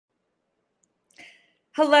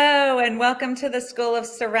Hello, and welcome to the School of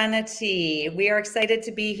Serenity. We are excited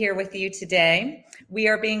to be here with you today. We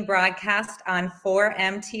are being broadcast on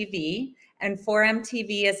 4MTV, and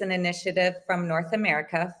 4MTV is an initiative from North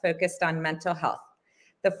America focused on mental health.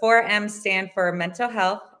 The 4M stand for mental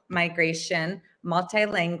health, migration,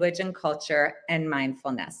 multi-language and culture, and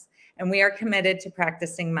mindfulness. And we are committed to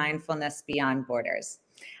practicing mindfulness beyond borders.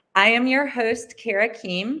 I am your host, Kara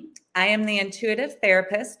Kihm. I am the intuitive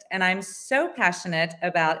therapist, and I'm so passionate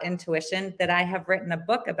about intuition that I have written a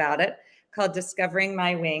book about it called Discovering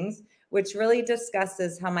My Wings, which really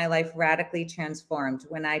discusses how my life radically transformed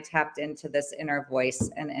when I tapped into this inner voice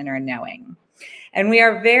and inner knowing. And we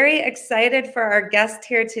are very excited for our guest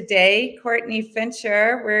here today, Courtney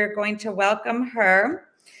Fincher. We're going to welcome her.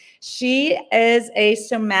 She is a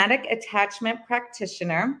somatic attachment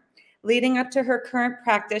practitioner. Leading up to her current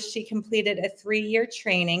practice, she completed a 3-year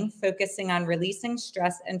training focusing on releasing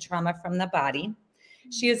stress and trauma from the body.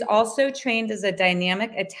 She is also trained as a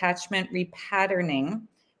dynamic attachment repatterning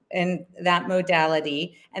in that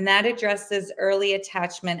modality, and that addresses early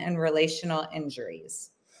attachment and relational injuries.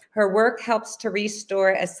 Her work helps to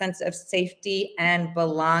restore a sense of safety and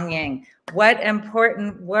belonging. What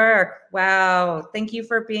important work. Wow. Thank you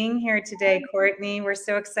for being here today, Courtney. We're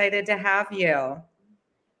so excited to have you.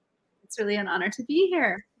 It's really an honor to be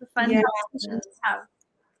here. A fun conversation to have.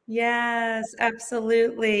 Yes,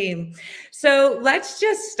 absolutely. So let's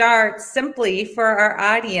just start simply for our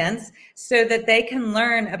audience so that they can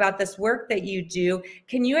learn about this work that you do.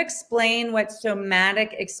 Can you explain what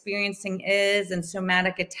somatic experiencing is and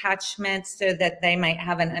somatic attachment so that they might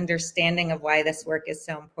have an understanding of why this work is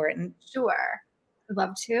so important? Sure. I'd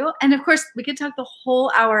love to. And of course, we could talk the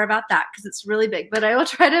whole hour about that because it's really big, but I will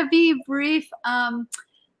try to be brief.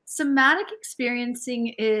 Somatic experiencing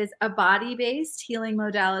is a body-based healing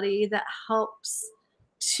modality that helps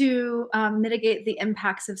to mitigate the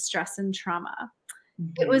impacts of stress and trauma.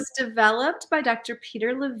 Mm-hmm. It was developed by Dr.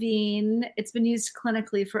 Peter Levine. It's been used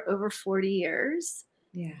clinically for over 40 years.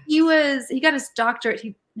 Yeah. He got his doctorate.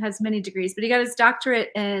 He has many degrees, but he got his doctorate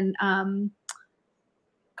in,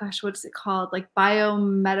 what's it called? Like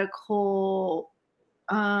biomedical,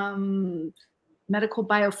 medical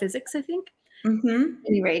biophysics, I think. Mm-hmm. At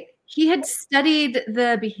any rate, he had studied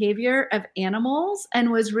the behavior of animals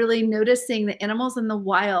and was really noticing that animals in the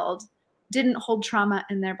wild didn't hold trauma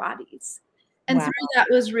in their bodies. And Wow. through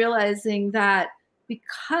that was realizing that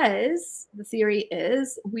because the theory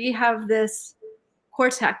is we have this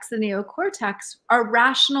cortex, the neocortex, our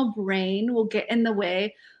rational brain will get in the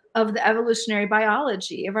way of the evolutionary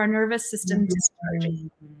biology of our nervous system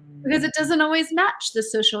discharging. Because it doesn't always match the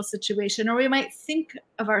social situation, or we might think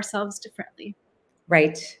of ourselves differently.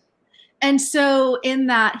 Right. And so in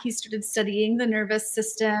that, he started studying the nervous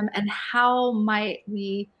system and how might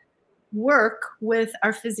we work with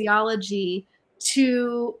our physiology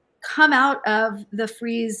to come out of the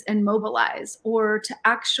freeze and mobilize, or to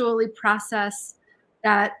actually process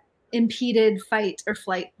that impeded fight or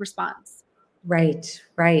flight response. Right,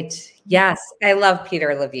 right. Yes, I love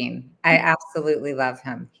Peter Levine. I absolutely love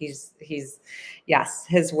him. Yes,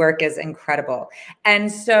 his work is incredible.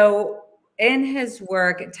 And so in his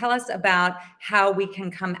work, tell us about how we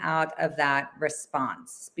can come out of that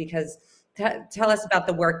response, because tell us about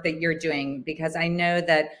the work that you're doing, because I know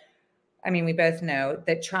that, we both know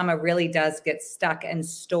that trauma really does get stuck and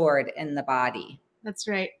stored in the body. That's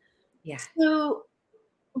right. Yeah. So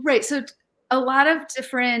a lot of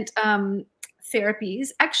different therapies,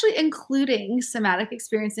 actually including somatic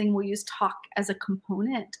experiencing, will use talk as a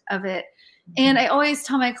component of it. Mm-hmm. And I always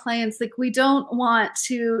tell my clients, like, we don't want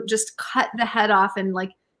to just cut the head off and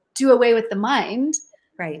like do away with the mind.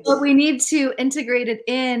 Right. But we need to integrate it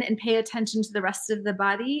in and pay attention to the rest of the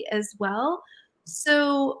body as well.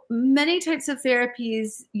 So many types of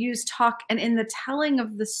therapies use talk, and in the telling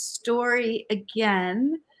of the story,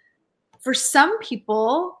 again, for some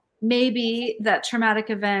people, maybe that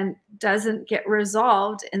traumatic event doesn't get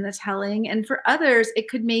resolved in the telling. And for others, it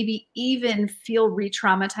could maybe even feel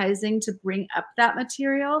re-traumatizing to bring up that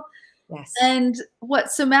material. Yes. And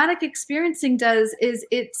what somatic experiencing does is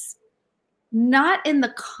it's not in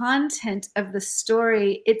the content of the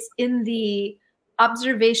story, it's in the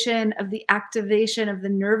observation of the activation of the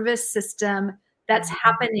nervous system that's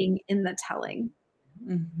happening in the telling.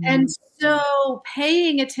 Mm-hmm. And so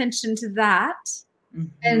paying attention to that, mm-hmm.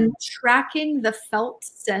 and tracking the felt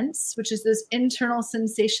sense, which is those internal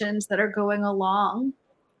sensations that are going along,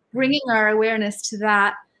 bringing our awareness to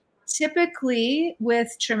that. Typically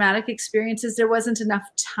with traumatic experiences, there wasn't enough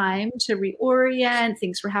time to reorient.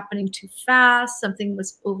 Things were happening too fast. Something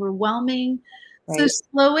was overwhelming. So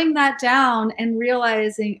slowing that down and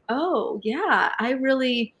realizing, oh yeah, I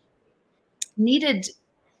really needed,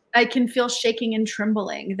 I can feel shaking and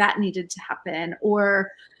trembling. That needed to happen.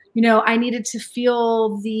 Or, I needed to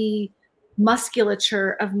feel the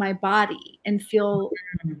musculature of my body and feel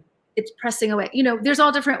it's pressing away. There's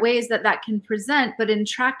all different ways that can present, but in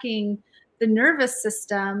tracking the nervous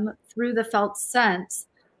system through the felt sense,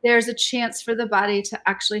 there's a chance for the body to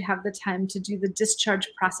actually have the time to do the discharge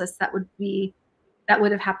process that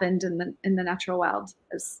would have happened in the natural wild,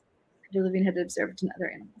 as Peter Levine had observed in other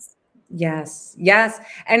animals. Yes. Yes.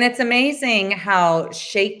 And it's amazing how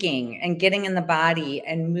shaking and getting in the body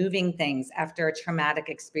and moving things after a traumatic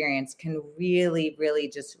experience can really, really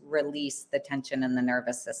just release the tension in the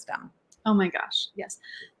nervous system. Oh my gosh. Yes.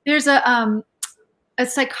 There's a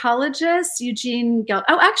psychologist, Eugene Gelt.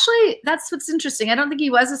 Oh, actually, that's what's interesting. I don't think he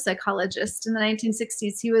was a psychologist in the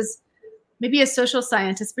 1960s. He was maybe a social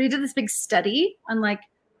scientist, but he did this big study on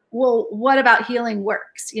well, what about healing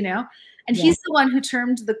works, And he's the one who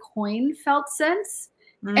termed the coin felt sense.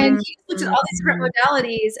 And he looked at all these different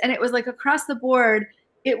modalities, and it was like across the board,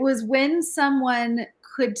 it was when someone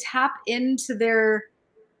could tap into their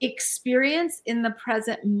experience in the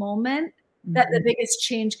present moment that the biggest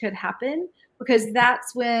change could happen, because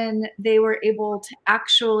that's when they were able to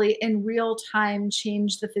actually in real time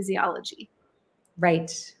change the physiology.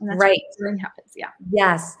 Right. And that's right. What healing happens. Yeah.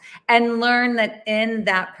 Yes. And learn that in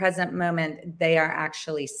that present moment, they are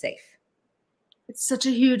actually safe. It's such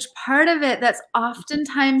a huge part of it. That's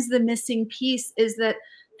oftentimes the missing piece, is that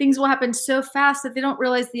things will happen so fast that they don't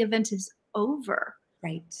realize the event is over.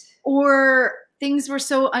 Right. Or things were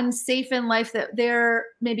so unsafe in life that they're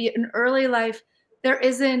maybe in early life, there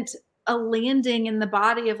isn't a landing in the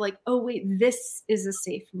body of oh, wait, this is a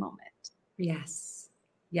safe moment. Yes.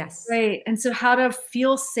 Yes. Right. And so how to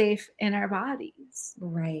feel safe in our bodies.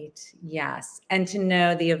 Right. Yes. And to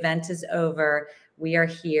know the event is over. We are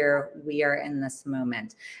here. We are in this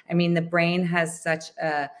moment. I mean, the brain has such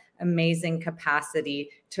a amazing capacity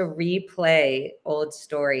to replay old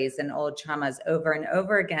stories and old traumas over and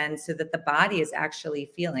over again, so that the body is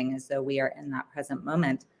actually feeling as though we are in that present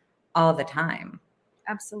moment all the time.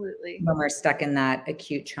 Absolutely. When we're stuck in that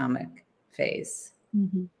acute traumatic phase.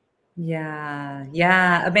 Mm-hmm. Yeah.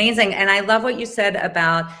 Yeah. Amazing. And I love what you said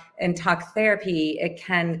about in talk therapy, it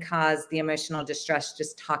can cause the emotional distress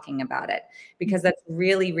just talking about it, because that's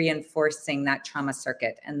really reinforcing that trauma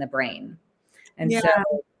circuit in the brain. And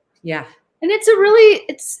so, yeah. And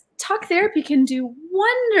it's talk therapy can do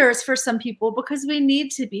wonders for some people, because we need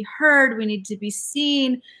to be heard. We need to be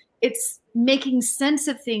seen. It's making sense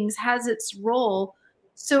of things, has its role.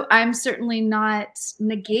 So I'm certainly not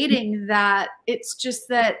negating that. It's just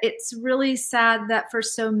that it's really sad that for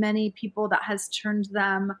so many people that has turned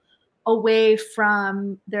them away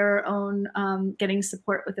from their own getting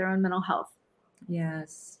support with their own mental health.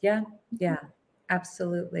 Yes. Yeah. Yeah.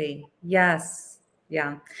 Absolutely. Yes.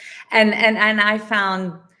 Yeah. And I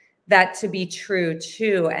found that to be true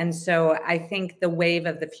too. And so I think the wave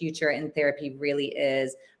of the future in therapy really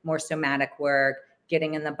is more somatic work,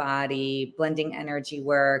 getting in the body, blending energy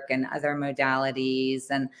work and other modalities.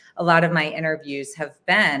 And a lot of my interviews have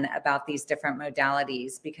been about these different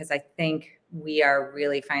modalities, because I think we are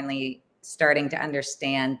really finally starting to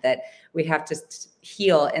understand that we have to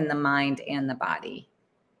heal in the mind and the body.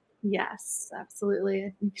 Yes,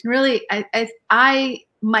 absolutely. You can really, I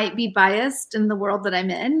might be biased in the world that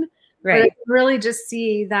I'm in, right? But I really just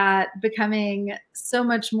see that becoming so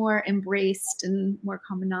much more embraced and more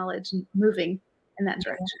common knowledge and moving in that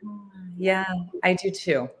direction. Yeah, I do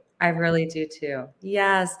too. I really do too.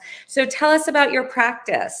 Yes. So tell us about your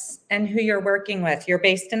practice and who you're working with. You're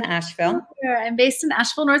based in Asheville. Sure. I'm based in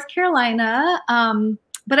Asheville, North Carolina,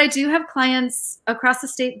 but I do have clients across the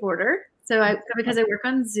state border. So because I work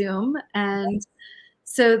on Zoom, and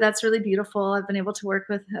so that's really beautiful. I've been able to work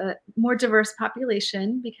with a more diverse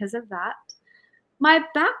population because of that. My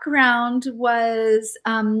background was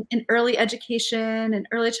in early education and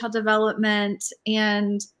early child development,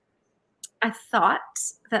 and I thought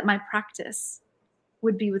that my practice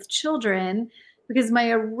would be with children, because my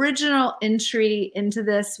original entry into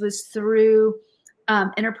this was through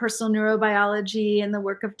interpersonal neurobiology and the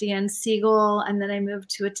work of Dan Siegel. And then I moved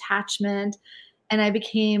to attachment, and I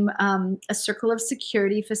became a circle of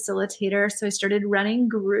security facilitator. So I started running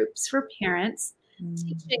groups for parents,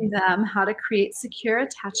 teaching them how to create secure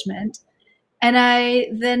attachment. And I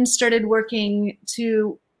then started working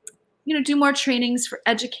to, do more trainings for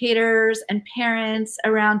educators and parents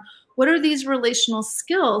around what are these relational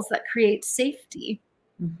skills that create safety.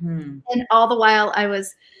 Mm-hmm. And all the while I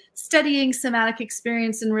was studying somatic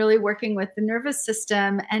experience and really working with the nervous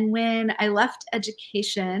system. And when I left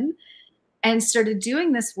education and started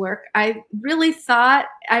doing this work, I really thought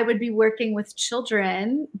I would be working with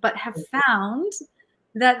children, but have found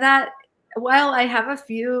that while I have a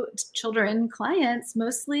few children clients,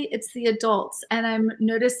 mostly it's the adults. And I'm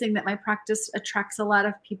noticing that my practice attracts a lot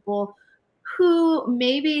of people who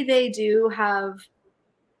maybe they do have,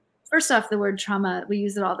 first off, the word trauma, we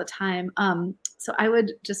use it all the time. So I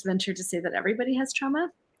would just venture to say that everybody has trauma.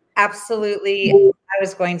 Absolutely. I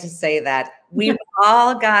was going to say that we've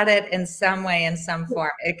all got it in some way, in some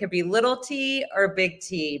form. It could be little t or big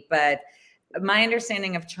T, but my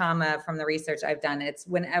understanding of trauma from the research I've done, it's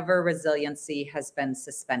whenever resiliency has been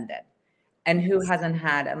suspended. And who hasn't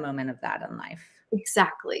had a moment of that in life?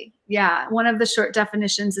 Exactly. Yeah. One of the short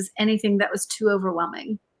definitions is anything that was too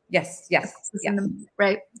overwhelming. Yes.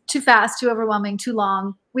 Right. Too fast, too overwhelming, too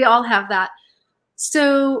long. We all have that.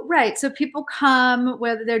 So, right. So people come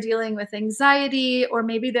whether they're dealing with anxiety, or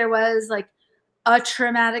maybe there was like a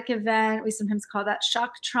traumatic event. We sometimes call that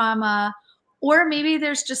shock trauma. Or maybe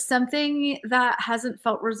there's just something that hasn't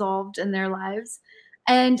felt resolved in their lives.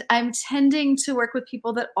 And I'm tending to work with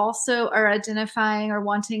people that also are identifying or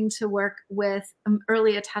wanting to work with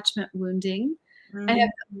early attachment wounding. I have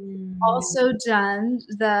also done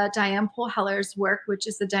the Diane Pohl-Heller's work, which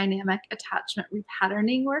is the dynamic attachment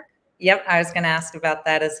repatterning work. Yep, I was going to ask about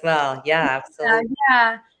that as well. Yeah, absolutely.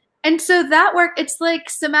 Yeah. And so that work, it's like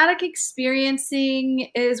somatic experiencing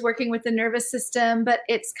is working with the nervous system, but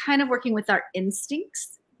it's kind of working with our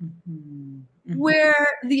instincts. Where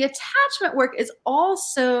the attachment work is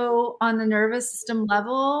also on the nervous system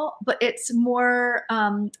level, but it's more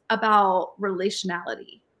about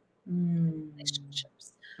relationality,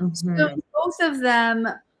 relationships. So both of them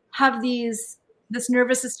have this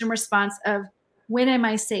nervous system response of when am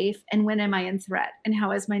I safe and when am I in threat, and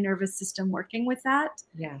how is my nervous system working with that?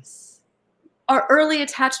 Yes. Our early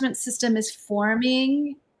attachment system is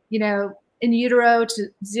forming, in utero to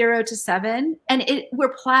 0 to 7, and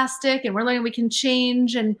we're plastic, and we're learning we can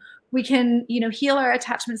change, and we can, heal our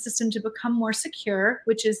attachment system to become more secure,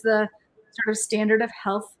 which is the sort of standard of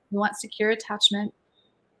health. We want secure attachment.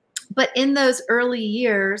 But in those early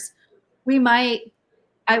years, we might,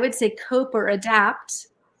 I would say, cope or adapt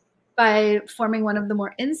by forming one of the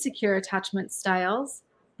more insecure attachment styles.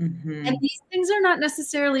 And these things are not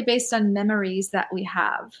necessarily based on memories that we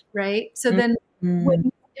have, right? So then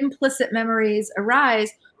when implicit memories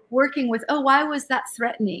arise, working with, why was that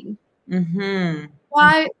threatening?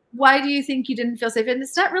 Why do you think you didn't feel safe? And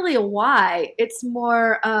it's not really a why. It's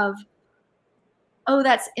more of,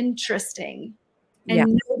 that's interesting.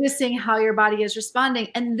 And noticing how your body is responding,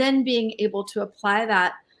 and then being able to apply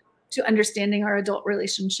that to understanding our adult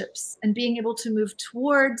relationships and being able to move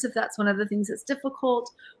towards, if that's one of the things that's difficult,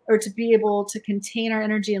 or to be able to contain our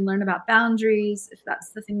energy and learn about boundaries, if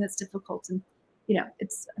that's the thing that's difficult. And,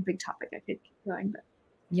 it's a big topic. I could keep going, but.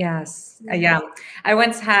 Yes. Yeah. I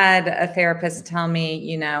once had a therapist tell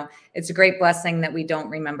me, it's a great blessing that we don't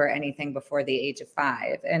remember anything before the age of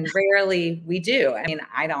 5. And rarely we do. I mean,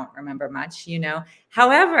 I don't remember much,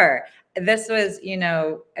 However, this was,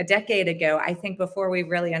 a decade ago. I think before we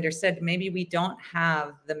really understood, maybe we don't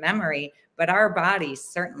have the memory, but our body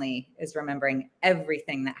certainly is remembering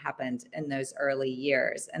everything that happened in those early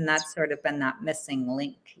years. And that's sort of been that missing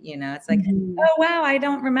link, it's like, oh, wow, I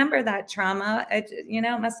don't remember that trauma. It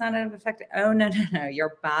must not have affected. Oh, no.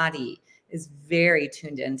 Your body is very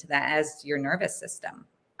tuned into that, as your nervous system.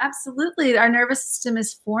 Absolutely. Our nervous system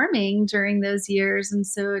is forming during those years. And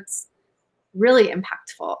so it's really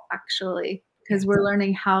impactful, actually, because we're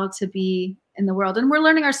learning how to be in the world, and we're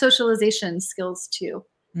learning our socialization skills too.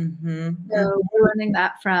 So we're learning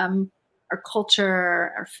that from our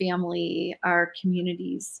culture, our family, our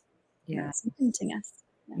communities. Yes. Influencing us.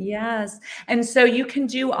 Yes. And so you can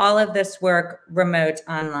do all of this work remote,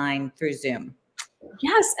 online, through Zoom.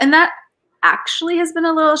 Yes. And that actually has been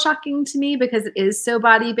a little shocking to me, because it is so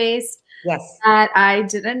body-based. Yes. That I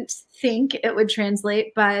didn't think it would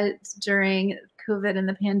translate, but during COVID and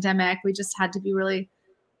the pandemic, we just had to be really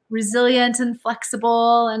resilient and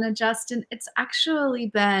flexible and adjust. And it's actually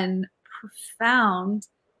been profound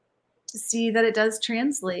to see that it does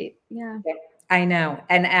translate. Yeah. I know.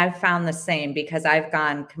 And I've found the same, because I've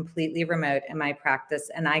gone completely remote in my practice,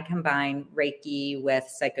 and I combine Reiki with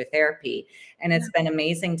psychotherapy. And it's been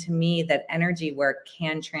amazing to me that energy work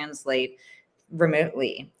can translate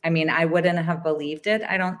remotely. I mean, I wouldn't have believed it,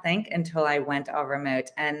 I don't think, until I went all remote.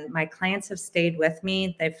 And my clients have stayed with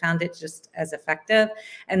me. They found it just as effective,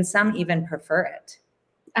 and some even prefer it.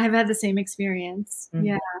 I've had the same experience. Mm-hmm.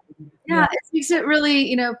 Yeah. Yeah. It makes it really,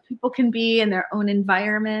 you know, people can be in their own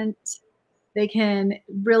environment. They can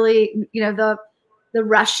really, you know, the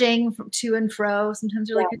rushing from to and fro. Sometimes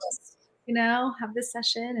you're like, I just, you know, have this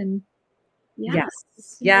session and yes.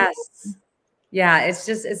 Yeah.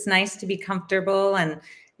 It's nice to be comfortable, and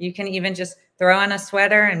you can even just throw on a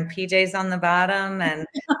sweater and PJs on the bottom, and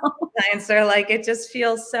clients are like, it just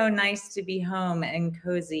feels so nice to be home and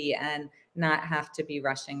cozy and not have to be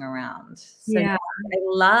rushing around. So I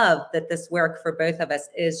love that this work for both of us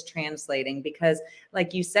is translating, because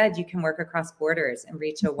like you said, you can work across borders and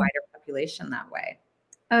reach a wider population that way.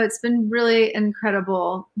 Oh, it's been really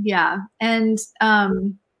incredible. Yeah. And there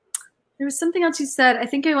was something else you said. I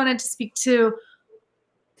think I wanted to speak to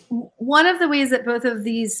one of the ways that both of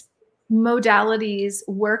these modalities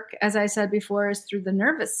work, as I said before, is through the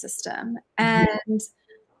nervous system. And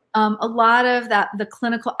a lot of that, the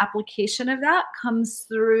clinical application of that comes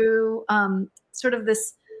through sort of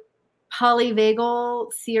this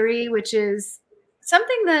polyvagal theory, which is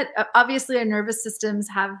something that obviously our nervous systems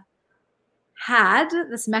have had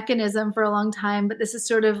this mechanism for a long time, but this is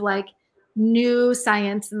sort of like new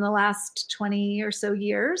science in the last 20 or so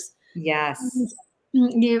years. Yes.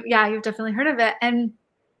 You've definitely heard of it. And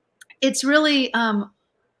it's really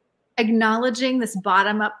acknowledging this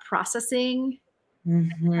bottom-up processing.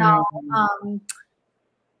 How,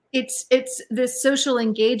 it's the social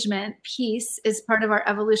engagement piece is part of our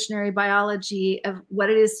evolutionary biology of what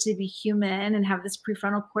it is to be human and have this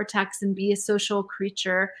prefrontal cortex and be a social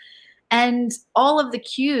creature. And all of the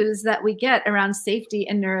cues that we get around safety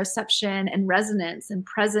and neuroception and resonance and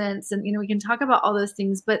presence. And, you know, we can talk about all those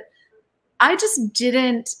things, but I just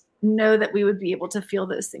didn't know that we would be able to feel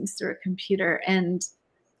those things through a computer. And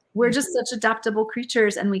we're just such adaptable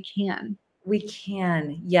creatures, and we can. We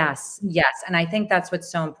can. Yes. And I think that's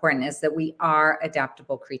what's so important, is that we are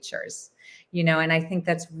adaptable creatures, you know, and I think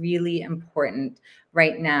that's really important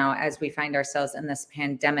right now as we find ourselves in this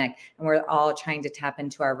pandemic, and we're all trying to tap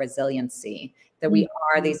into our resiliency, that we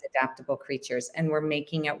are these adaptable creatures and we're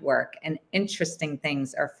making it work, and interesting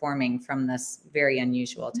things are forming from this very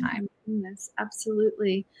unusual time. Yes,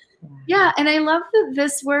 absolutely. Yeah. And I love that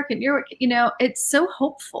this work and your work, you know, it's so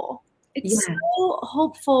hopeful. It's so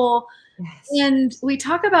hopeful. And we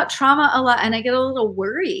talk about trauma a lot, and I get a little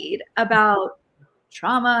worried about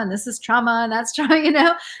trauma, and this is trauma and that's trauma, you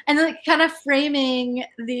know, and like kind of framing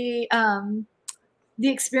the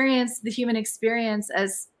experience, the human experience,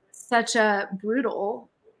 as such a brutal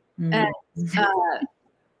and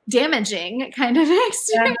damaging kind of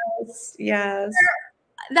experience. Yes.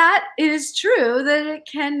 That is true, that it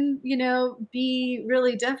can, you know, be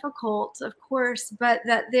really difficult, of course, but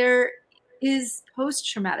that there is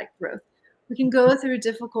post-traumatic growth. We can go through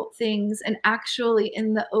difficult things, and actually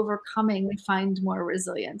in the overcoming, we find more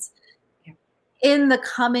resilience. In the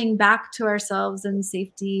coming back to ourselves and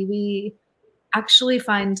safety, we actually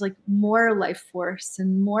find like more life force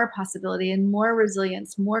and more possibility and more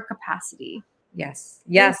resilience, more capacity. Yes,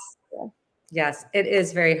 it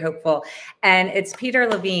is very hopeful. And it's Peter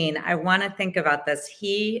Levine. I want to think about this.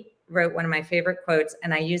 He wrote one of my favorite quotes,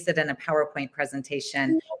 and I use it in a PowerPoint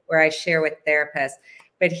presentation where I share with therapists.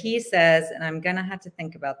 But he says, and I'm going to have to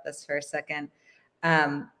think about this for a second.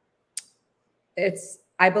 I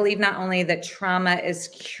believe not only that trauma is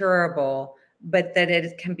curable, but that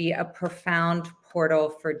it can be a profound portal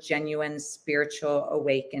for genuine spiritual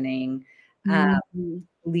awakening,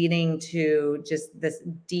 leading to just this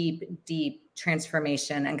deep, deep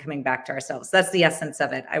transformation and coming back to ourselves. That's the essence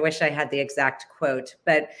of it. I wish I had the exact quote,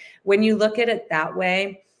 but when you look at it that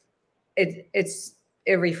way, it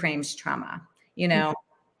reframes trauma. You know,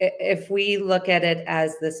 if we look at it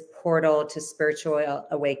as this portal to spiritual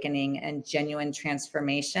awakening and genuine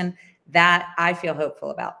transformation, that I feel hopeful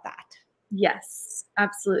about that. Yes,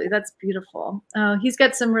 absolutely. That's beautiful. Oh, he's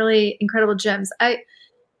got some really incredible gems. I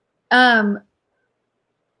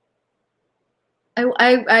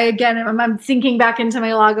again, I'm thinking back into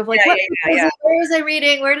my log of like, where was I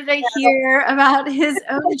reading? Where did I hear about his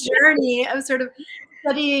own journey of sort of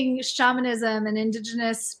studying shamanism and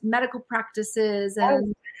indigenous medical practices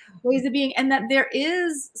and ways of being, and that there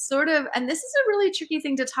is sort of, and this is a really tricky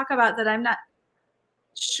thing to talk about that I'm not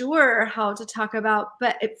sure how to talk about,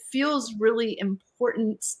 but it feels really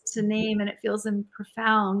important to name, and it feels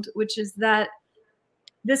profound, which is that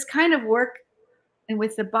this kind of work and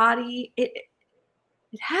with the body, it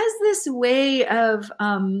has this way of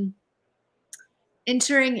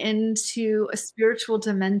entering into a spiritual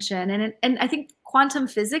dimension, and I think quantum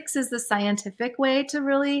physics is the scientific way to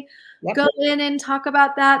really go in and talk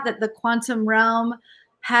about that the quantum realm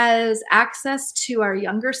has access to our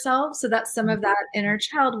younger selves. So that's some of that inner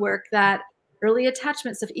child work, that early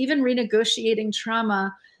attachment stuff, even renegotiating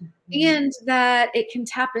trauma, and that it can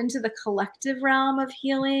tap into the collective realm of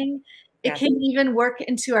healing. It can even work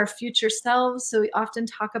into our future selves. So we often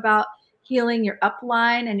talk about healing your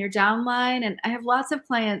upline and your downline. And I have lots of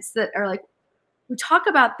clients that are like, we talk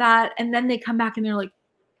about that, and then they come back and they're like,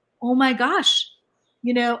 oh my gosh,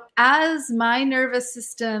 as my nervous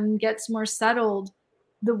system gets more settled,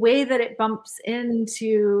 the way that it bumps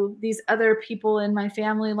into these other people in my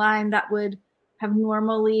family line that would have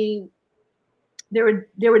normally, there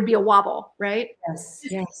would be a wobble, right? Yes.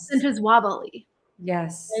 Yes. Is wobbly.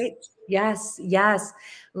 Yes. Right? Yes. Yes.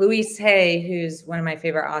 Louise Hay, who's one of my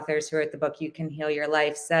favorite authors who wrote the book, You Can Heal Your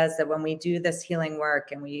Life, says that when we do this healing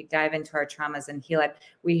work and we dive into our traumas and heal it,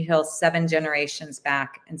 we heal 7 generations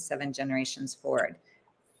back and 7 generations forward.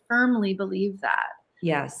 Firmly believe that.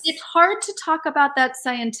 Yes. It's hard to talk about that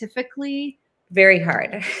scientifically. Very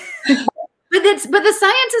hard. But the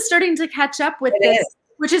science is starting to catch up with this,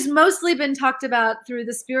 which has mostly been talked about through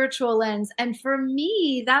the spiritual lens. And for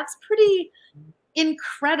me, that's pretty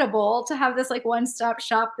incredible to have this like one-stop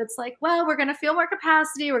shop that's like, well, we're going to feel more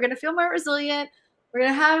capacity. We're going to feel more resilient. We're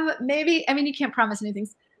going to have maybe, I mean, you can't promise anything.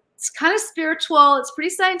 It's kind of spiritual. It's pretty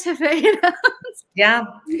scientific. Yeah.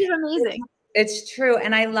 It's amazing. It's true.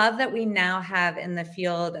 And I love that we now have in the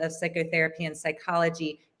field of psychotherapy and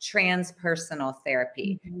psychology, transpersonal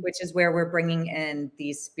therapy, which is where we're bringing in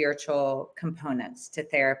these spiritual components to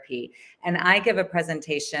therapy. And I give a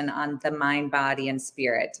presentation on the mind, body, and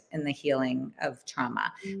spirit in the healing of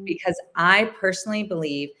trauma, because I personally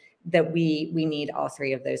believe that we need all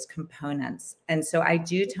 3 of those components. And so I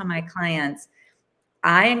do tell my clients,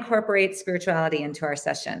 I incorporate spirituality into our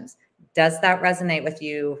sessions. Does that resonate with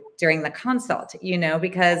you during the consult?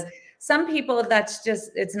 Because some people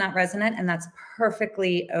it's not resonant, and that's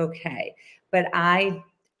perfectly okay. But I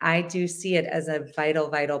do see it as a vital,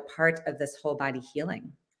 vital part of this whole body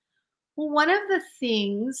healing. Well, one of the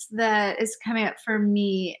things that is coming up for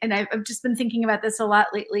me, and I've just been thinking about this a lot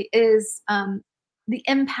lately, is the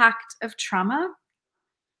impact of trauma.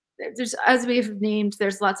 There's, as we've named,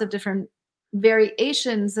 there's lots of different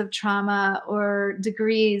variations of trauma or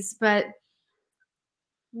degrees, but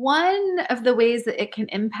one of the ways that it can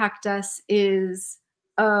impact us is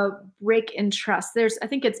a break in trust. I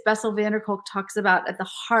think it's Bessel van der Kolk talks about at the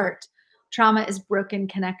heart, trauma is broken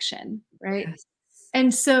connection, right? Yes.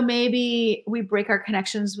 And so maybe we break our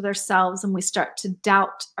connections with ourselves and we start to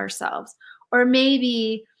doubt ourselves. Or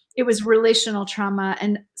maybe it was relational trauma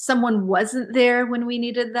and someone wasn't there when we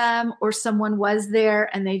needed them, or someone was there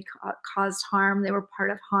and they caused harm. They were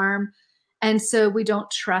part of harm. And so we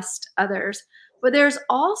don't trust others. But there's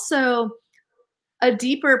also a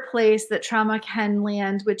deeper place that trauma can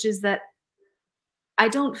land, which is that I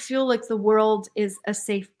don't feel like the world is a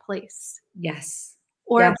safe place. Yes.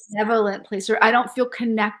 Or a benevolent place, or I don't feel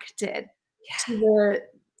connected to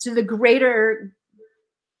the greater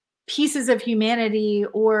pieces of humanity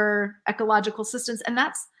or ecological systems. And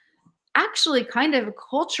that's actually kind of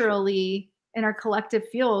culturally in our collective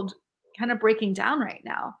field kind of breaking down right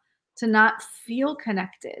now, to not feel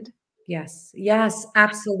connected. Yes. Yes,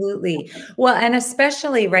 absolutely. Well, and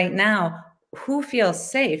especially right now, who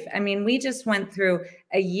feels safe? I mean, we just went through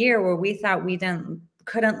a year where we thought we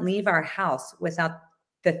couldn't leave our house without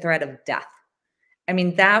the threat of death. I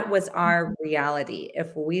mean, that was our reality.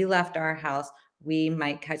 If we left our house, we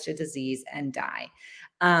might catch a disease and die.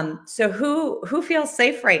 So who feels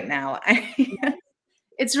safe right now?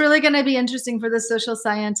 It's really going to be interesting for the social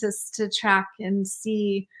scientists to track and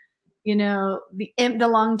see, the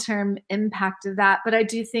long-term impact of that. But I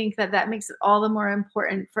do think that makes it all the more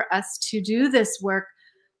important for us to do this work,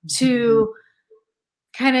 to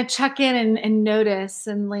kind of check in and notice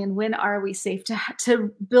and land, when are we safe,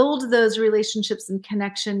 to build those relationships and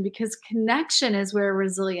connection, because connection is where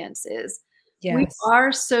resilience is. Yes. We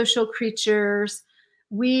are social creatures.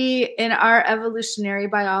 We, in our evolutionary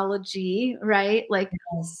biology, right? Like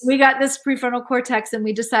we got this prefrontal cortex and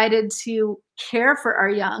we decided to care for our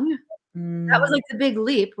young. That was like the big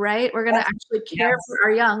leap, right? We're going to actually care for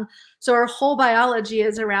our young. So our whole biology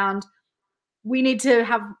is around, we need to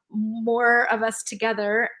have more of us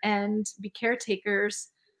together and be caretakers.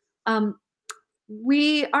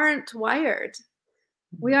 We aren't wired.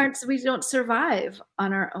 We don't survive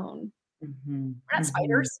on our own. We're not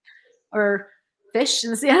spiders or fish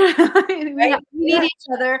in the sea. We need each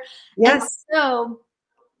other. Yes. And so,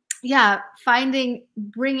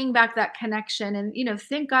 bringing back that connection, and,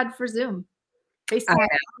 thank God for Zoom. Basically,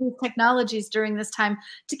 technologies during this time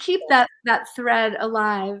to keep that thread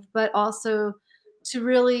alive, but also to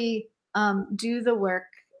really do the work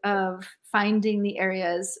of finding the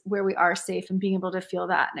areas where we are safe and being able to feel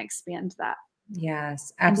that and expand that.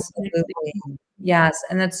 Yes, absolutely. Yes.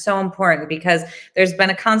 And that's so important because there's been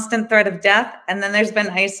a constant threat of death and then there's been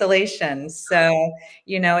isolation. So,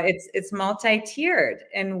 it's multi-tiered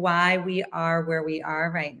in why we are where we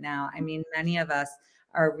are right now. I mean, many of us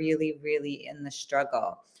are really, really in the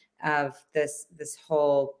struggle of this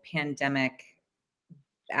whole pandemic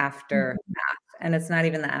aftermath. And it's not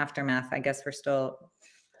even the aftermath. I guess we're still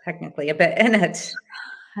technically a bit in it.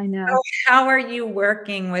 I know. So how are you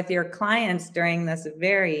working with your clients during this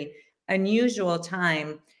very unusual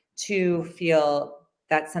time to feel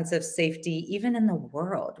that sense of safety, even in the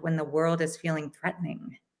world, when the world is feeling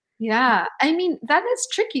threatening? Yeah. I mean, that is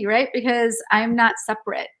tricky, right? Because I'm not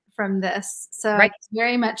separate from this. So I Right. can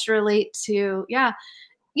very much relate to,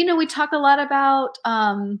 we talk a lot about,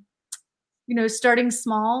 starting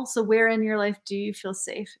small. So where in your life do you feel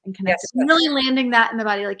safe and connected? Yes. And really landing that in the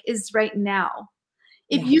body, like, is right now.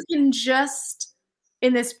 If you can just,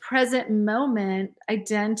 in this present moment,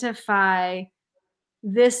 identify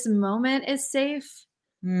this moment is safe,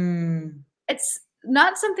 it's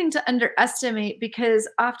not something to underestimate because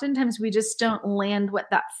oftentimes we just don't land what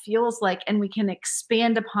that feels like, and we can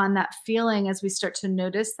expand upon that feeling as we start to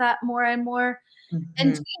notice that more and more.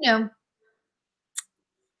 And,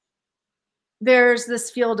 there's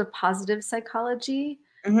this field of positive psychology.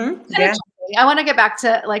 Yeah. I want to get back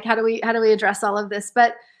to like, how do we address all of this?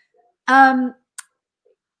 But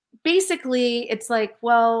basically it's like,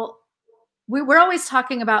 well, we're always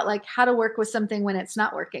talking about like how to work with something when it's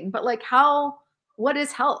not working, but like what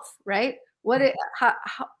is health, right? How,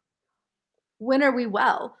 when are we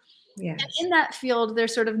well? Yes. And in that field, they're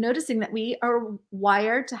sort of noticing that we are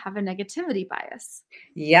wired to have a negativity bias.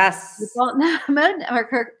 Yes. Default mode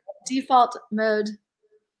network, or default mode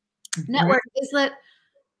network is that,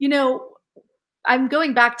 I'm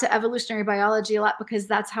going back to evolutionary biology a lot because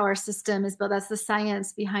that's how our system is built. That's the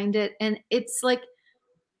science behind it. And it's like,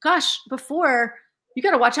 gosh, before, you got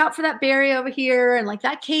to watch out for that berry over here, and like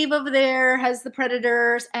that cave over there has the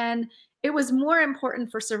predators. And it was more important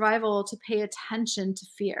for survival to pay attention to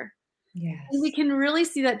fear. Yes. And we can really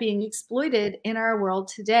see that being exploited in our world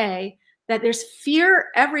today, that there's fear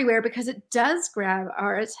everywhere because it does grab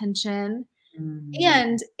our attention.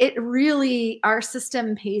 And it really, our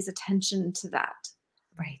system pays attention to that.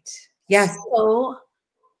 Right. Yes. So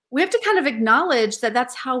we have to kind of acknowledge that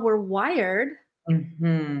that's how we're wired,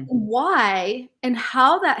 why and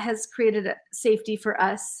how that has created a safety for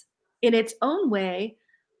us in its own way.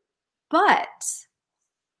 But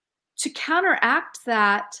to counteract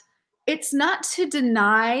that, it's not to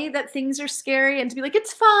deny that things are scary and to be like,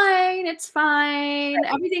 it's fine,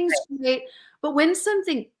 everything's great. But when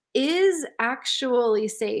something is actually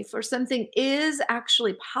safe or something is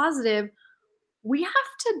actually positive, we have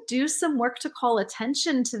to do some work to call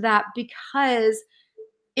attention to that, because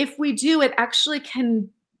if we do, it actually can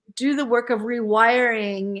do the work of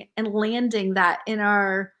rewiring and landing that in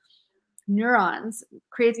our neurons,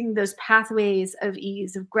 creating those pathways of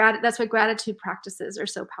ease, of gratitude. That's why gratitude practices are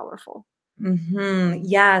so powerful.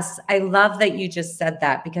 Yes. I love that you just said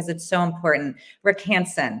that because it's so important. Rick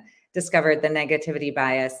Hansen discovered the negativity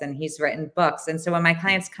bias and he's written books. And so when my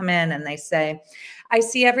clients come in and they say, I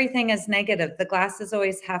see everything as negative, the glass is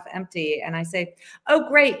always half empty. And I say, oh,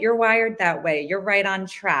 great, you're wired that way. You're right on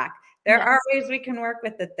track. There are ways we can work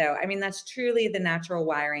with it though. I mean, that's truly the natural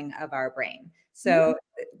wiring of our brain. So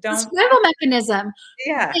don't. Survival mechanism.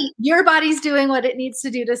 Yeah. Hey, your body's doing what it needs to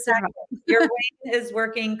do to survive. Your brain is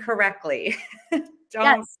working correctly.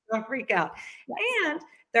 Don't freak out. And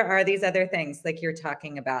there are these other things like you're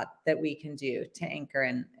talking about that we can do to anchor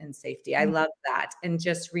in safety. I love that. And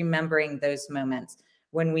just remembering those moments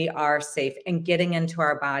when we are safe and getting into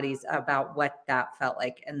our bodies about what that felt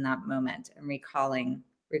like in that moment and recalling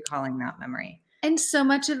that memory. And so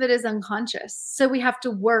much of it is unconscious. So we have to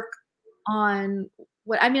work on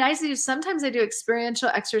sometimes I do experiential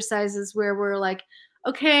exercises where we're like,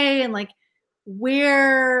 okay, and like,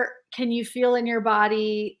 where can you feel in your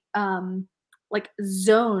body, like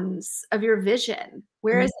zones of your vision?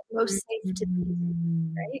 Where is it most safe to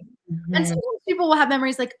be? Right. And sometimes people will have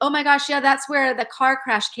memories like, oh my gosh, yeah, that's where the car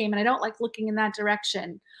crash came and I don't like looking in that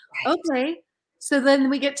direction. Right. Okay. So then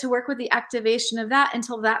we get to work with the activation of that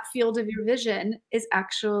until that field of your vision is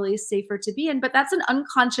actually safer to be in. But that's an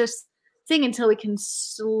unconscious thing until we can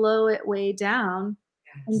slow it way down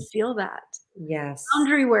and feel that. Yes.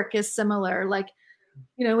 Boundary work is similar. Like,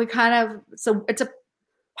 so it's a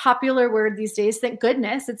popular word these days. Thank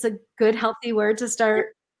goodness. It's a good, healthy word to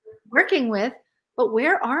start working with. But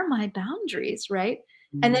where are my boundaries, right?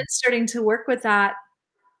 And then starting to work with that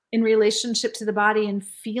in relationship to the body and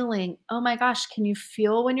feeling, oh my gosh, can you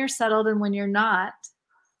feel when you're settled and when you're not?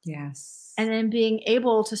 Yes. And then being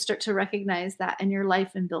able to start to recognize that in your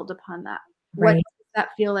life and build upon that. What Right. does that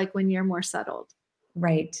feel like when you're more settled?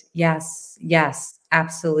 Right. Yes. Yes,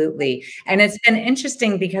 absolutely. And it's been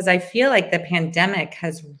interesting because I feel like the pandemic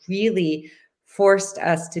has really forced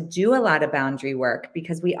us to do a lot of boundary work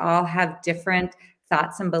because we all have different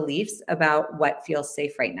thoughts and beliefs about what feels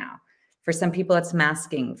safe right now. For some people, it's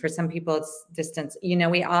masking. For some people, it's distance. You know,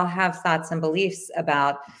 we all have thoughts and beliefs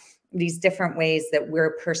about these different ways that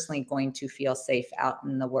we're personally going to feel safe out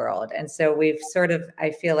in the world. And so we've sort of,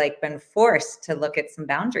 I feel like, been forced to look at some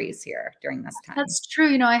boundaries here during this time. That's true.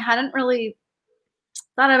 You know, I hadn't really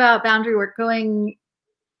thought about boundary work going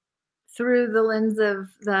through the lens of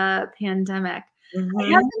the pandemic. I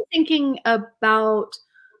have been thinking about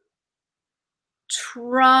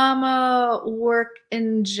trauma work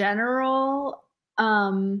in general,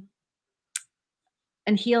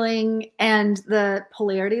 and healing and the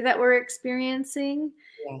polarity that we're experiencing,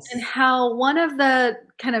 and Yes. how one of the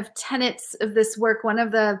kind of tenets of this work, one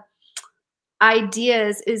of the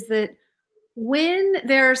ideas is that when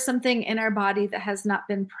there's something in our body that has not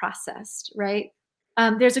been processed, right?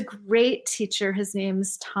 There's a great teacher, his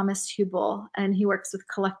name's Thomas Hubel, and he works with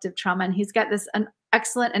collective trauma. And he's got this an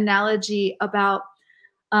excellent analogy about,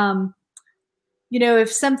 you know,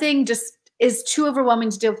 if something just is too overwhelming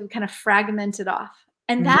to deal with, we kind of fragment it off.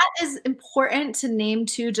 And that is important to name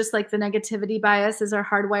too, just like the negativity bias is our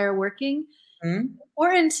hardwire working.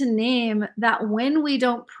 Important to name that when we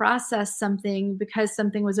don't process something because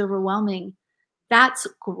something was overwhelming, that's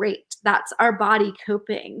great. That's our body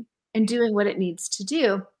coping and doing what it needs to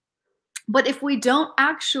do. But if we don't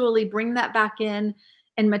actually bring that back in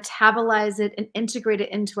and metabolize it and integrate it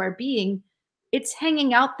into our being, it's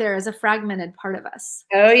hanging out there as a fragmented part of us.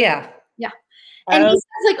 Oh, yeah. Yeah. And he says,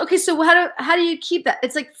 like, okay, so how do you keep that?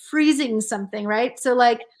 It's like freezing something, right? So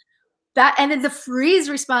like that, and then the freeze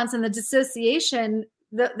response and the dissociation,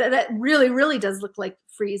 that really, really does look like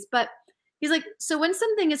freeze. But he's like, so when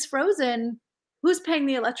something is frozen, who's paying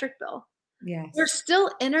the electric bill? Yes. There's still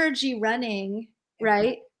energy running,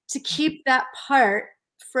 right, to keep that part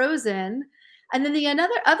frozen. And then the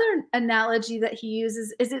other analogy that he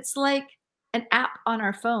uses is it's like an app on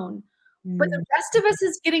our phone. But the rest of us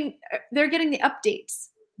they're getting the updates,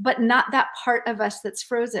 but not that part of us that's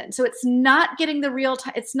frozen. So it's not getting the real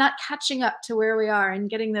time, it's not catching up to where we are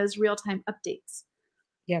and getting those real-time updates.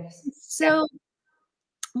 Yes. So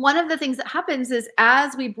one of the things that happens is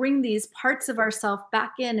as we bring these parts of ourselves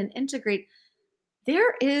back in and integrate,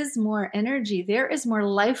 there is more energy, there is more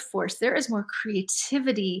life force, there is more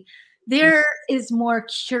creativity, there is more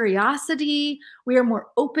curiosity. We are more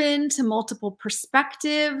open to multiple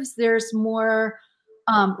perspectives. There's more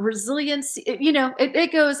resilience. You know,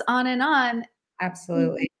 it goes on and on.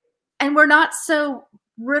 Absolutely. And we're not so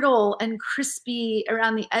brittle and crispy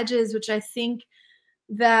around the edges, which I think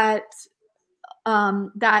that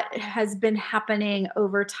that has been happening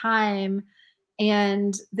over time.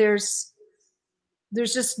 And there's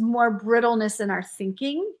just more brittleness in our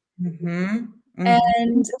thinking.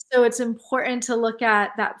 And so it's important to look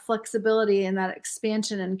at that flexibility and that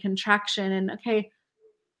expansion and contraction. And okay,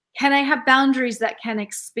 can I have boundaries that can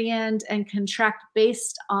expand and contract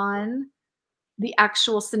based on the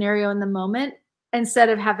actual scenario in the moment, instead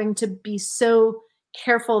of having to be so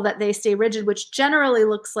careful that they stay rigid, which generally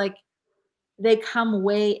looks like they come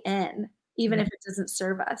way in, even if it doesn't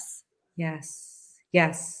serve us. Yes.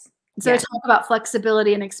 Yes. So I talk about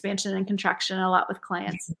flexibility and expansion and contraction a lot with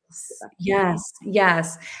clients. Yes.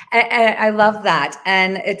 Yes. I love that.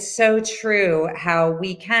 And it's so true how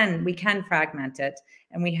we can fragment it,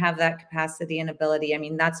 and we have that capacity and ability. I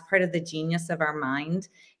mean, that's part of the genius of our mind.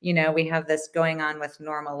 You know, we have this going on with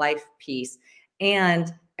normal life piece,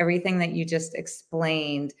 and everything that you just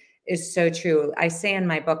explained is so true. I say in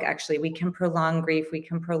my book, actually, we can prolong grief, we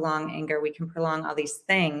can prolong anger, we can prolong all these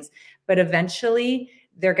things, but eventually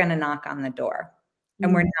they're going to knock on the door,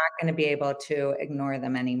 and we're not going to be able to ignore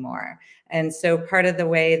them anymore. And so part of the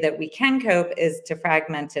way that we can cope is to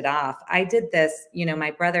fragment it off. I did this, you know,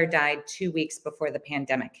 my brother died 2 weeks before the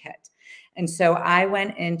pandemic hit. And so I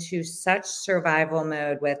went into such survival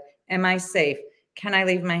mode with, am I safe? Can I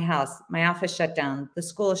leave my house? My office shut down, the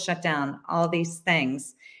school is shut down, all these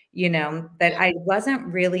things, you know, that I wasn't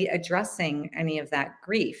really addressing any of that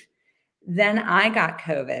grief. Then I got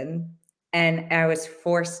COVID, and I was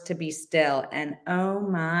forced to be still. And oh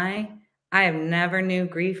my, I have never knew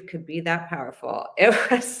grief could be that powerful. It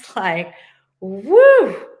was like,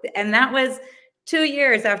 woo. And that was 2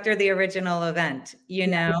 years after the original event, you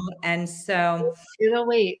know? And so it'll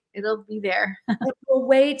wait. It'll be there. it will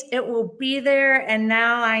wait, it will be there. And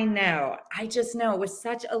now I know. I just know it was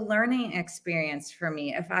such a learning experience for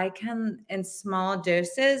me. If I can, in small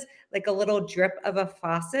doses, like a little drip of a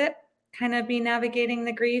faucet, kind of be navigating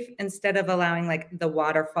the grief instead of allowing like the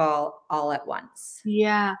waterfall all at once.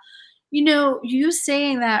 Yeah. You know, you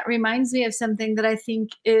saying that reminds me of something that I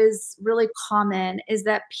think is really common, is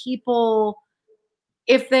that people,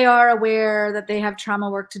 if they are aware that they have trauma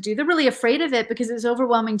work to do, they're really afraid of it because it's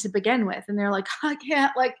overwhelming to begin with. And they're like, I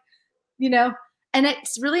can't, like, you know, and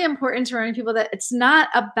it's really important to remind people that it's not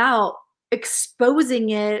about exposing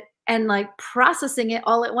it and like processing it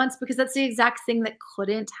all at once, because that's the exact thing that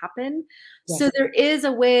couldn't happen. Yes. So there is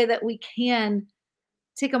a way that we can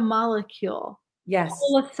take a molecule, Yes.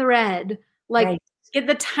 pull a thread, like Right. get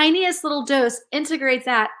the tiniest little dose, integrate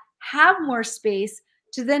that, have more space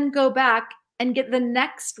to then go back and get the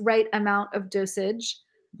next right amount of dosage.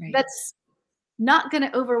 Right. That's not going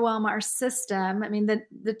to overwhelm our system. I mean,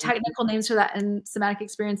 the technical names for that in somatic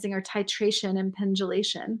experiencing are titration and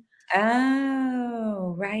pendulation.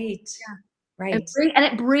 Oh, right. Yeah. Right. And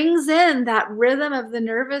it brings in that rhythm of the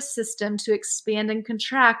nervous system to expand and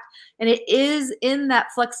contract. And it is in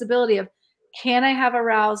that flexibility of, can I have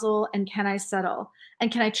arousal and can I settle?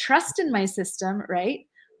 And can I trust in my system, right,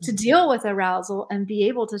 to deal with arousal and be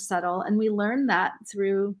able to settle? And we learn that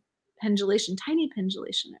through pendulation, tiny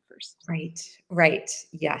pendulation at first. Right. Right.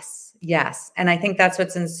 Yes. Yes. And I think that's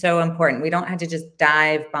what's so important. We don't have to just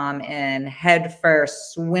dive bomb in head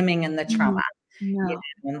first, swimming in the trauma. No.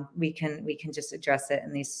 You know, we can just address it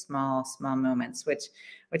in these small moments, which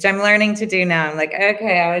I'm learning to do now. I'm like,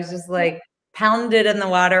 okay, I was just like pounded in the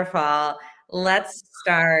waterfall. Let's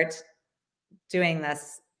start doing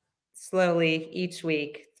this slowly each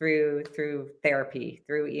week through therapy,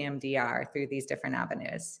 through EMDR, through these different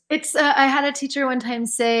avenues. It's I had a teacher one time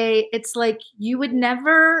say, it's like you would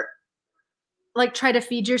never like try to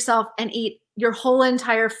feed yourself and eat your whole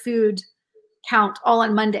entire food count all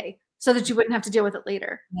on Monday so that you wouldn't have to deal with it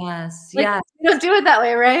later. Yes. Like, yes. you don't do it that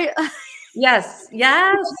way, right? Yes.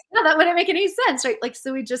 Yes. Yeah, that wouldn't make any sense, right? Like,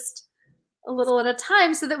 so we just a little at a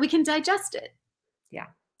time so that we can digest it. Yeah.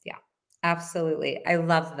 Yeah. Absolutely. I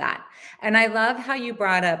love that. And I love how you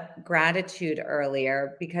brought up gratitude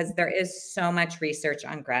earlier, because there is so much research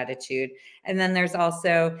on gratitude. And then there's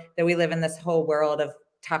also that we live in this whole world of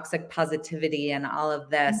toxic positivity and all of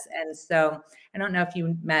this. And so I don't know if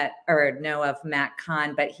you met or know of Matt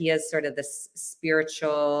Kahn, but he is sort of this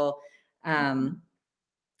spiritual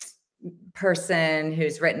person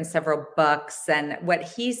who's written several books. And what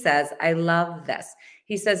he says, I love this.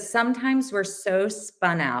 He says, sometimes we're so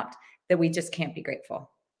spun out that we just can't be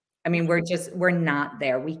grateful. I mean, we're not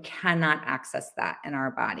there. We cannot access that in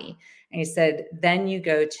our body. And he said, then you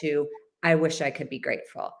go to, I wish I could be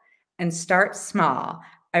grateful, and start small.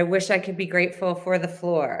 I wish I could be grateful for the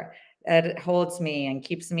floor that holds me and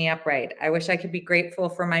keeps me upright. I wish I could be grateful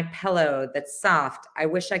for my pillow that's soft. I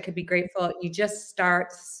wish I could be grateful. You just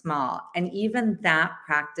start small. And even that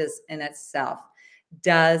practice in itself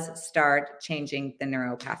does start changing the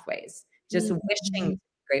neural pathways. Just wishing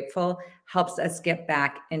grateful helps us get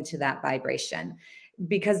back into that vibration,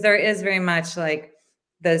 because there is very much like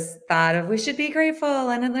this thought of we should be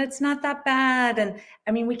grateful and it's not that bad. And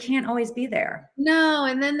I mean, we can't always be there. No.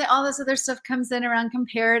 And then all this other stuff comes in around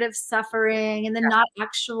comparative suffering, and then not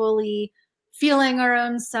actually feeling our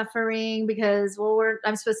own suffering because, well,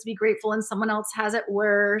 I'm supposed to be grateful and someone else has it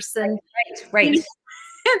worse. And right. You know,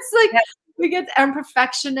 it's like, we get, and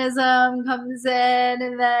perfectionism comes in,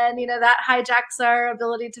 and then, you know, that hijacks our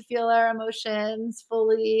ability to feel our emotions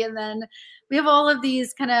fully. And then we have all of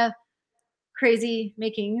these kind of crazy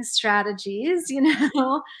making strategies, you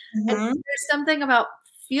know. And there's something about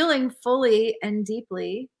feeling fully and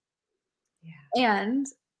deeply and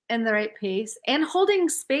in the right pace and holding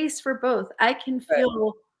space for both. I can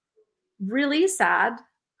feel really sad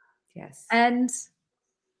and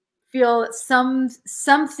feel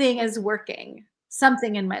something is working,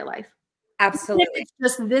 something in my life. Absolutely. It's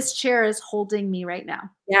just this chair is holding me right now.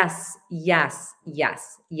 Yes, yes,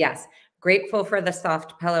 yes, yes. Grateful for the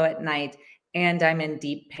soft pillow at night, and I'm in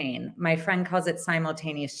deep pain. My friend calls it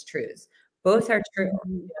simultaneous truths. Both are true.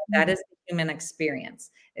 That is the human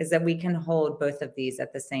experience, is that we can hold both of these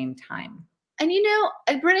at the same time. And, you know,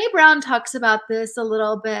 Brene Brown talks about this a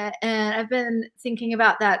little bit, and I've been thinking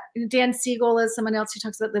about that. Dan Siegel is someone else who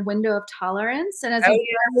talks about the window of tolerance. And as we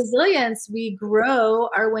grow resilience, we grow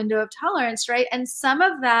our window of tolerance, right? And some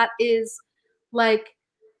of that is like,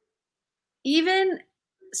 even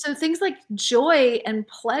so, things like joy and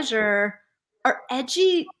pleasure are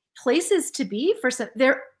edgy places to be for some.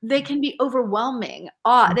 They can be overwhelming.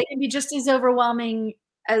 They can be just as overwhelming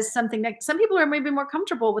as something that some people are maybe more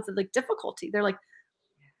comfortable with, like difficulty. They're like,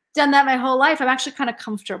 done that my whole life. I'm actually kind of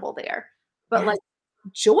comfortable there. But like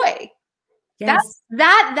joy,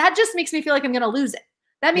 that just makes me feel like I'm going to lose it.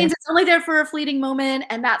 That means it's only there for a fleeting moment,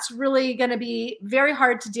 and that's really going to be very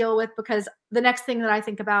hard to deal with, because the next thing that I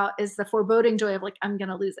think about is the foreboding joy of like, I'm going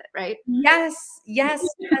to lose it, right? Yes.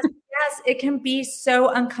 It can be so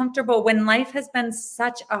uncomfortable when life has been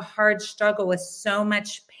such a hard struggle with so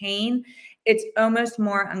much pain. It's almost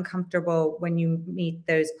more uncomfortable when you meet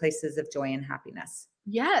those places of joy and happiness.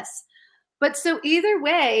 Yes. But so either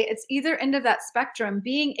way, it's either end of that spectrum,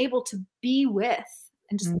 being able to be with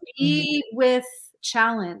and just be with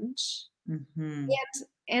challenge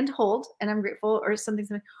and hold, and I'm grateful, or something,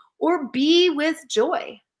 or be with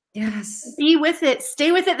joy. Yes. Be with it.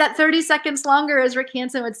 Stay with it that 30 seconds longer, as Rick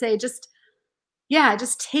Hansen would say. Just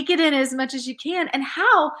take it in as much as you can. And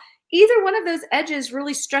how either one of those edges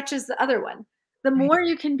really stretches the other one. The more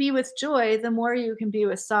you can be with joy, the more you can be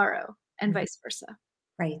with sorrow, and vice versa.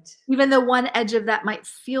 Right. Even though one edge of that might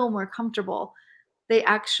feel more comfortable, they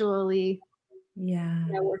actually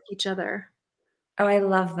work each other. Oh, I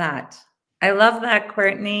love that. I love that,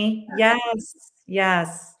 Courtney.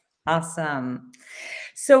 Yes. Awesome.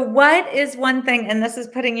 So what is one thing, and this is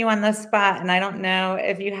putting you on the spot, and I don't know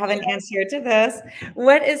if you have an answer to this.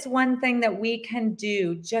 What is one thing that we can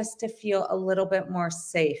do just to feel a little bit more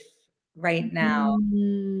safe right now?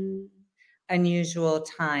 Unusual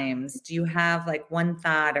times. Do you have like one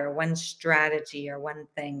thought or one strategy or one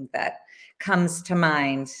thing that comes to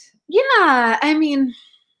mind? Yeah, I mean,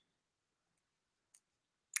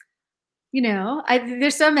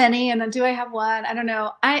 there's so many, and do I have one? I don't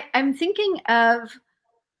know. I'm thinking of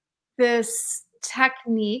this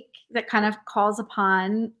technique that kind of calls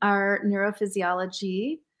upon our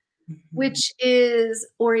neurophysiology, which is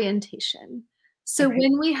orientation. So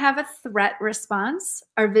when we have a threat response,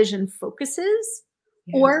 our vision focuses,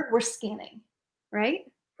 or we're scanning, right?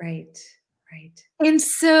 Right. And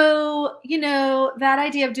so, that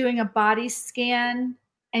idea of doing a body scan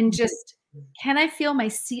and just, can I feel my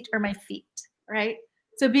seat or my feet, right?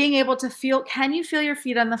 So being able to feel, can you feel your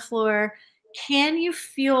feet on the floor? Can you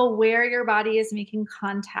feel where your body is making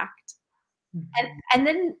contact? And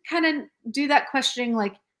then kind of do that questioning,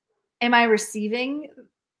 like, am I receiving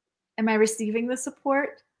the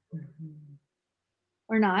support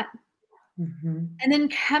or not? And then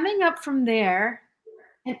coming up from there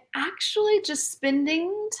and actually just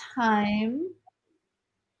spending time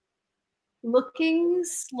looking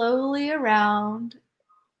slowly around,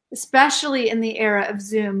 especially in the era of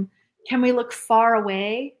Zoom. Can we look far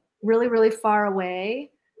away, really, really far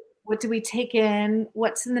away? What do we take in?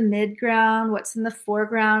 What's in the mid-ground? What's in the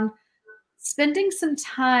foreground? Spending some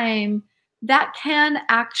time that can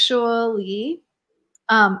actually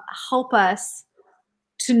help us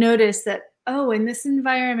to notice that, oh, in this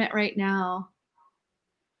environment right now,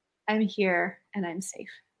 I'm here and I'm safe.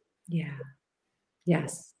 Yeah.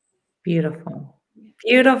 Yes. Beautiful.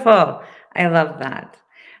 I love that.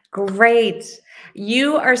 Great.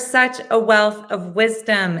 You are such a wealth of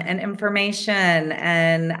wisdom and information,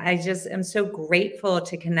 and I just am so grateful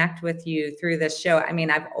to connect with you through this show. I mean,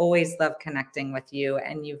 I've always loved connecting with you,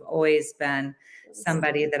 and you've always been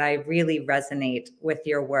somebody that I really resonate with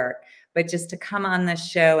your work. But just to come on this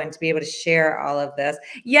show and to be able to share all of this.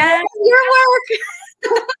 Yes, your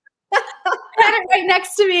work. I had it right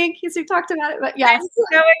next to me in case we talked about it, but yes. I'm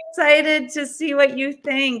so excited to see what you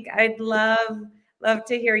think. I'd love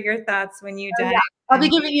to hear your thoughts when you dive. I'll be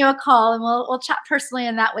giving you a call and we'll chat personally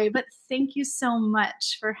in that way. But thank you so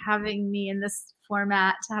much for having me in this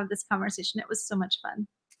format to have this conversation. It was so much fun.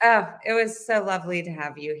 Oh, it was so lovely to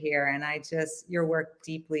have you here. And your work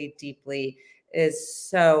deeply, deeply is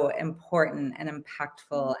so important and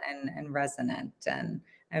impactful and resonant. And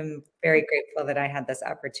I'm very grateful that I had this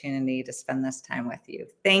opportunity to spend this time with you.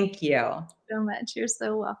 Thank you so much. You're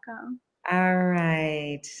so welcome. All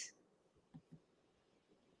right.